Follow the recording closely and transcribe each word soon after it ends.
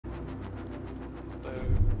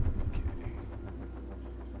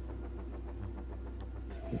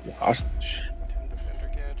Hostage. 10 defender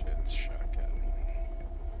gadgets, shotgun.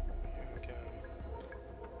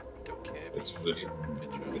 It's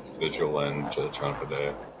vigil and chunk a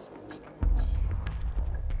day.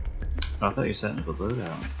 Oh, I thought you were setting up a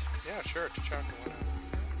loadout. Yeah, sure, T'Chaka, why not?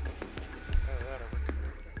 Either that or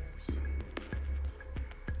recruit, I guess.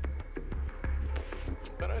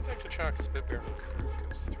 But I think T'Chaka's a bit better recruit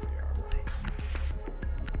because 3 armor.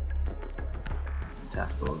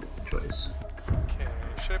 Tactical choice. Okay,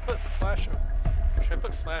 should I put flash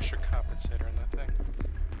or compensator in that thing?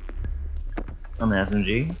 On the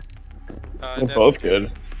SMG? They're both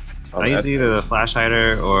good. I use either the flash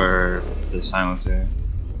hider or the silencer.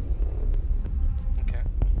 Okay.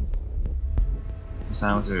 The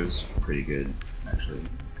silencer is pretty good, actually.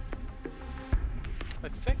 I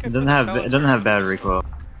think It doesn't have bad recoil.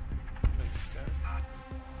 Instead.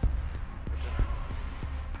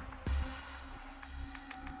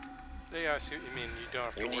 Yeah, I see what you mean. You don't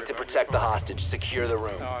have to You worry need to about protect the recoil. hostage. Secure the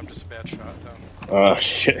room. No, I'm just a bad shot, though. Oh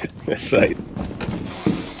shit, this site.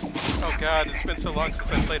 Oh god, it's been so long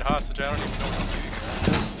since I played hostage, I don't even know what to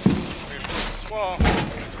do. This wall.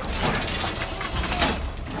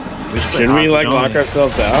 Shouldn't we like lock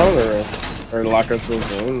ourselves out or lock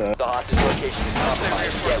ourselves in? The hostage location is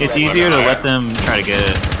compromised. It's easier to let them try to get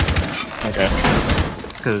it. Okay.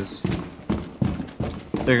 Because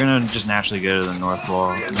they're gonna just naturally go to the north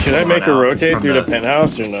wall. Should I make a rotate through the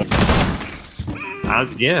penthouse or no?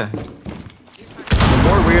 Yeah. The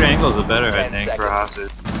more weird angles, the better, I think, for a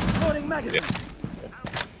hostage. Yeah.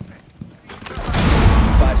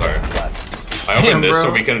 Sorry. I opened this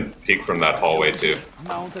so we can peek from that hallway too.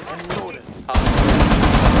 Mounted and loaded.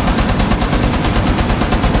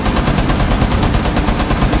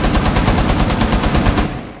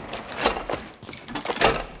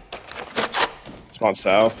 Spawn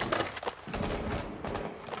south.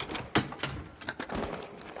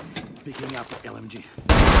 Picking up LMG.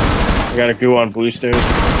 I got a goo on blue stairs.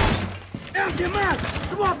 Empty map!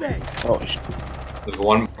 Swapping! Holy shit. There's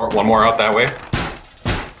one more out that way.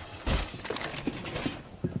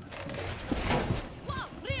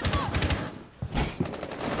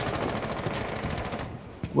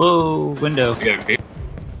 Whoa, window. You gotta peek.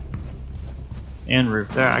 And roof.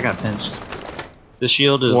 There, I got pinched. The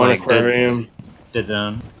shield is One like aquarium. dead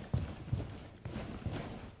zone.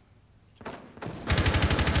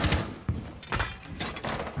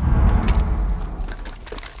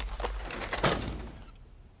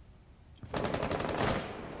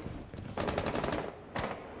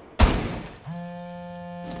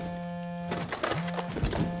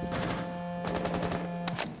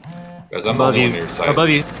 Guys, I'm Above only you. on your side. Above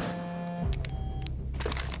you.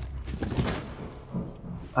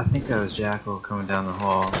 I think that was Jackal coming down the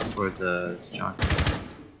hall towards John.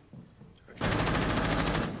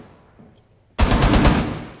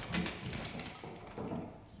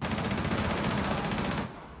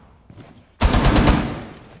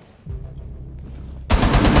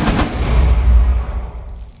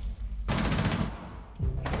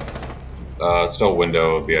 Still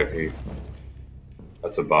window VIP.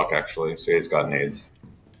 That's a buck actually, so he's got nades.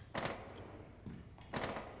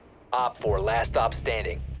 Op 4, last stop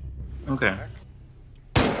standing. Okay.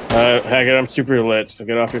 Haggard, I'm super lit, so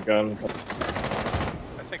get off your gun.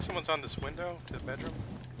 I think someone's on this window to the bedroom.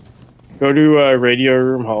 Go to radio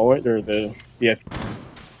room hallway, or the VIP.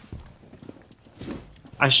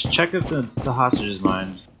 I should check if the hostage is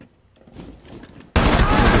mine.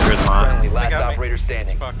 Where's mine? Friendly, They last got me. operator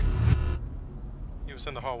standing. Fuck. He was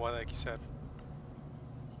in the hallway, like you said.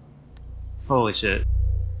 Holy shit.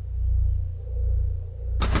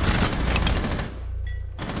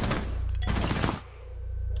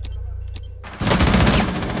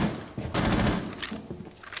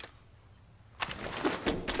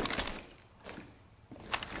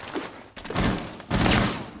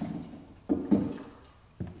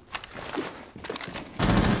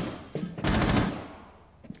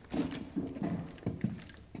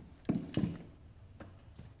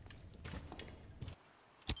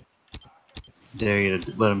 Dare you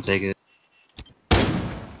to let him take it.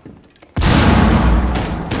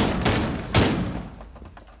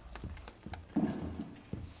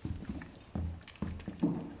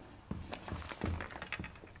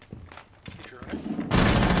 Is he droning?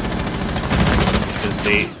 Just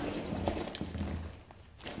bait.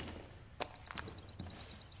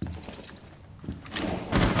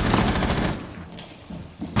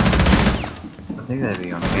 I think that'd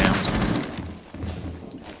be on camera.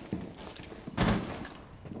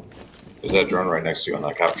 There's that drone right next to you on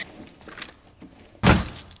that couch.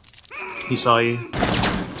 He saw you.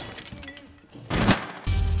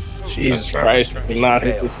 Oh Jesus That's Christ, Mission did not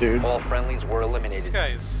hit failed. this dude. All friendlies were This eliminated. guy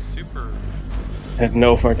is super Had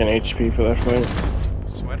no fucking HP for that fight.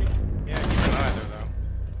 sweaty. Yeah, he didn't either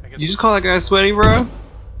though. I guess You just call that guy sweaty, bro?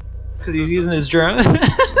 Because he's using his drone?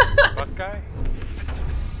 butt guy.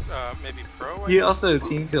 Maybe pro. He also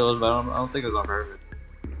team killed, but I don't think it was on purpose.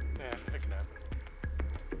 Yeah, it can happen.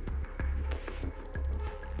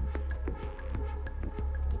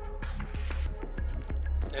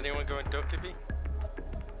 Anyone going Dokkaebi?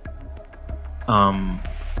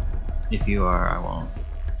 If you are, I won't.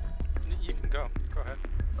 You can go. Go ahead.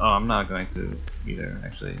 Oh, I'm not going to either,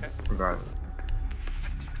 actually, Okay. regardless.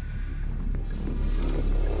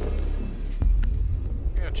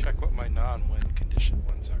 I'm gonna check what my non-win condition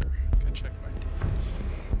ones are. Gotta check my defense.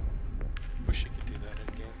 Wish you could do that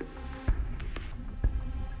in game.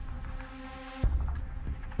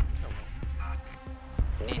 Oh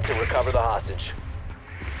well. Need to recover the hostage.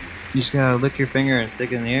 You just gotta lick your finger and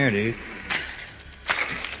stick it in the air, dude.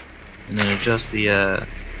 And then adjust the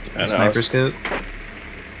sniper scope.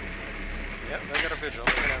 Yeah, they got a vigil.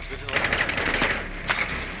 They're gonna have vigil.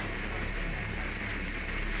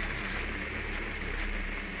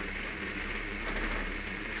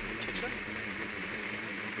 Kitchen?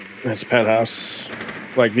 It's penthouse.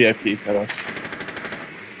 Like VIP penthouse.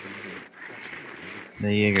 The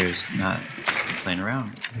Jaeger's not playing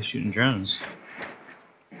around. He's shooting drones.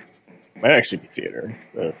 Might actually be theater.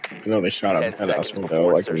 But I know they shot up 10 the penthouse seconds window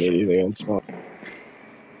before like insertion. immediately and small.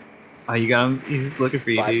 Oh, you got him? He's looking for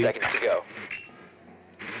you, 5 dude. seconds to go.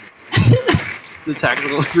 The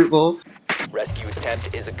tactical fruit bowl. Rescue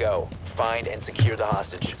attempt is a go. Find and secure the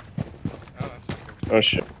hostage. Oh, that's not good. Oh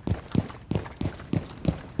shit.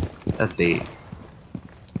 That's bait.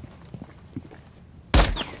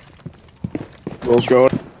 Will's going.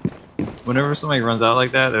 Whenever somebody runs out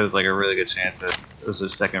like that, there's like a really good chance that it was their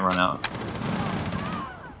second run out.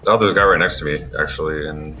 Oh, there's a guy right next to me, actually,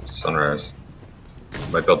 in Sunrise.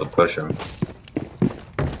 Might be able to push him.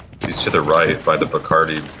 He's to the right by the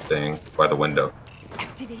Bacardi thing, by the window.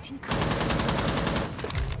 Activating.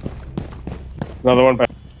 Another one.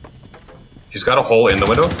 He's got a hole in the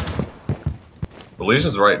window. The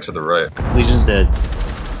Legion's right to the right. Legion's dead.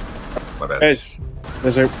 My bad. Guys,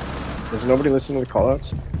 does nobody listen to the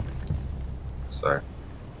callouts? Sorry.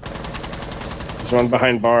 There's one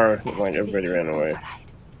behind bar. Like everybody ran away.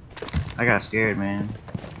 I got scared, man.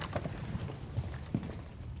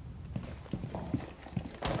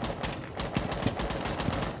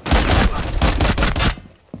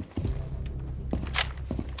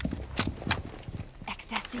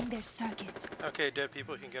 Accessing their circuit. Okay, dead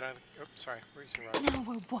people can get on. Oh, sorry. Where's your run? Now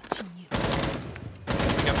we're watching you.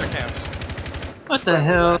 We got their cams. What the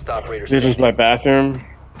hell? Last operator This is standing. my bathroom.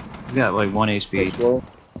 He's got like 1 HP. First floor.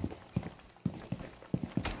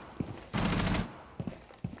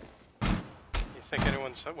 You think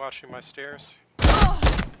anyone's watching my stairs?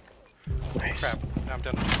 Nice. Crap. Now I'm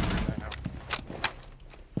down to 2 now.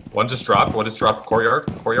 One just dropped courtyard.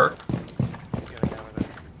 Courtyard. Getting out of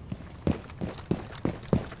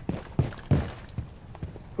there.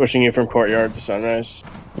 Pushing you from courtyard to sunrise.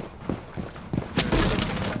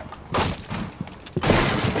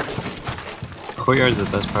 Courtyard's the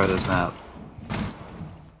best part of this map.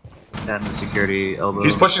 That and the security elbow.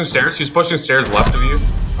 He's pushing stairs left of you.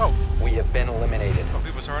 Oh, We have been eliminated. oh,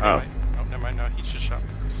 he was already Oh. right. Oh, never mind. No, he just shot me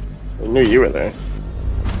first. I knew you were there.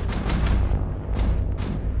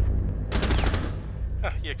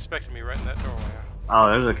 Ah, he expected me right in that doorway. Oh,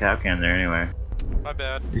 there's a cap cam there anyway. My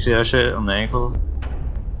bad. You see that shit on the ankle?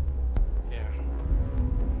 Yeah.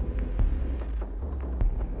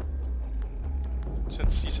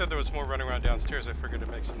 Since you said there was more running around downstairs, I figured to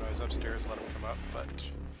make some noise upstairs, let him come up, but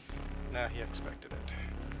nah, he expected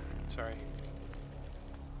it. Sorry.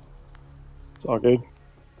 It's all good.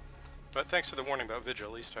 But thanks for the warning about Vigil,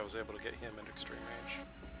 at least I was able to get him in extreme range.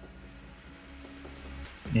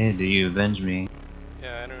 Yeah, do you avenge me?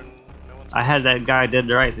 Yeah, I don't. No one's. I had that guy dead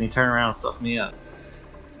to rights and he turned around and fucked me up.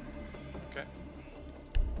 Okay.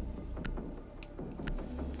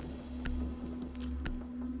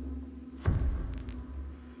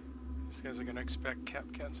 These guys are gonna expect cap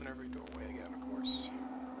cans in every doorway again, of course.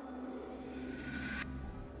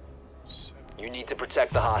 So, You need to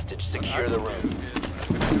protect the hostage. Secure the room. is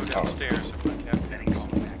I'm gonna go downstairs and put cap cans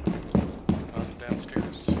on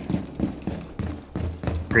downstairs.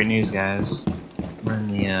 Great news, guys. We're in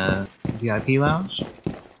the VIP lounge.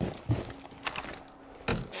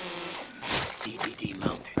 DDD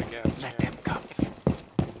mounted. Again. Let Yeah. them come.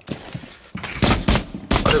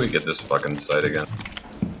 How do we get this fucking site again?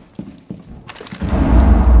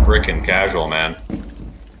 Frickin' casual, man.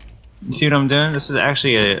 You see what I'm doing? This is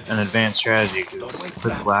actually an advanced strategy because it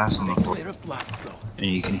puts glass on the floor, Clear of blast zone. and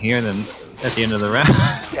you can hear them at the end of the round.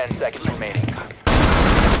 10 seconds remaining.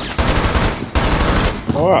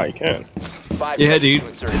 Oh, wow, you can. 5 Yeah, seconds dude. to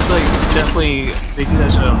It's insertion. like definitely they do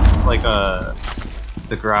that shit on like the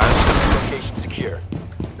garage, Location secure.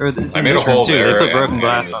 or it's I in made a this room hole too. there. They put and broken in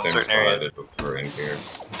glass the on same certain spot areas. if we're in here.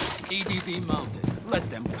 EDD mounted. Let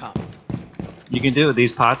them come. You can do it with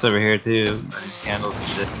these pots over here too, and these candles and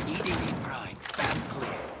shit. EDD prime. Stand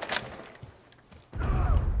clear.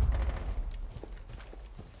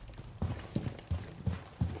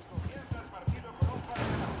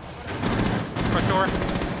 Front door.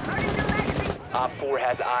 Op 4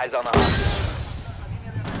 has eyes on the hostage.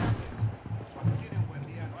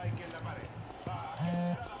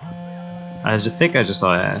 I just think I just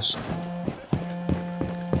saw Ash.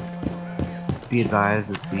 Be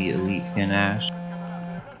advised, it's the elite skin Ash.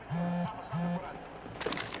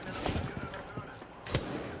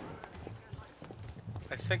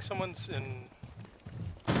 I think someone's in.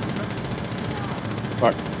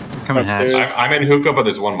 Fuck. Coming Upstairs. Ash. I'm in hookah, but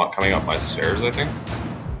there's one coming up my stairs, I think.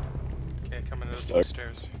 Okay, coming to the Stuck.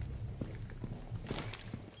 stairs.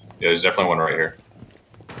 Yeah, there's definitely one right here.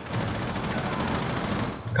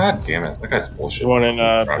 God damn it, that guy's bullshit. The one in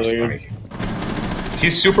Drops Billiards. money.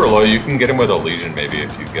 He's super low. You can get him with a Legion maybe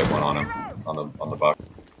if you get one on him on the buck.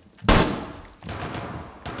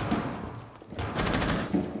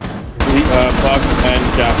 Buck and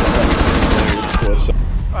Jackal.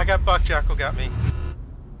 I got Buck. Jackal got me.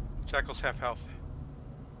 Jackal's half health.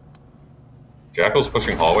 Jackal's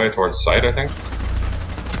pushing hallway towards site, I think.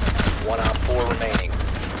 One Op 4 remaining.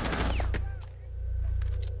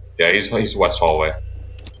 Yeah, he's west hallway.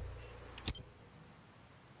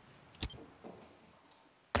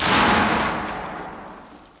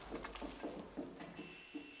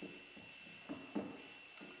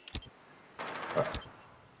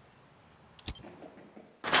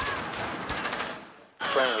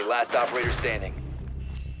 Friendly, last operator standing.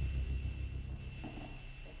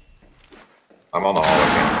 I'm on the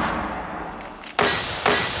hallway again.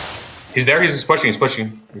 He's there, he's pushing.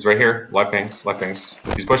 He's right here. Live pings.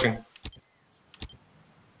 He's pushing.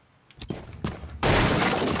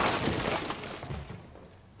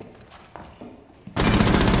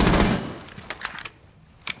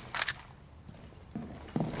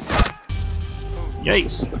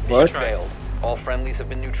 Yikes! What? Failed. All friendlies have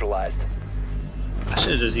been neutralized. I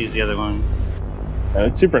should have just used the other one. Yeah,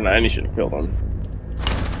 that Super 90 should have killed him.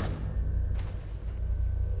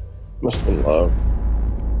 Must have been low.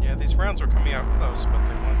 Yeah, these rounds were coming out close, but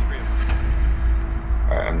they won 3 of them.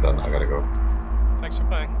 Alright, I'm done. I gotta go. Thanks for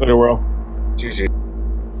playing. Later, world. GG.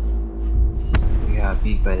 We got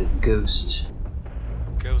beat by the ghost.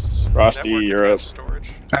 Ghost. Frosty, network you're attached up. Storage.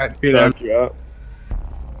 Alright, you out.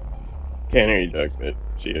 Can't hear you, Doug, but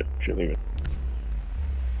see you. Should leave it.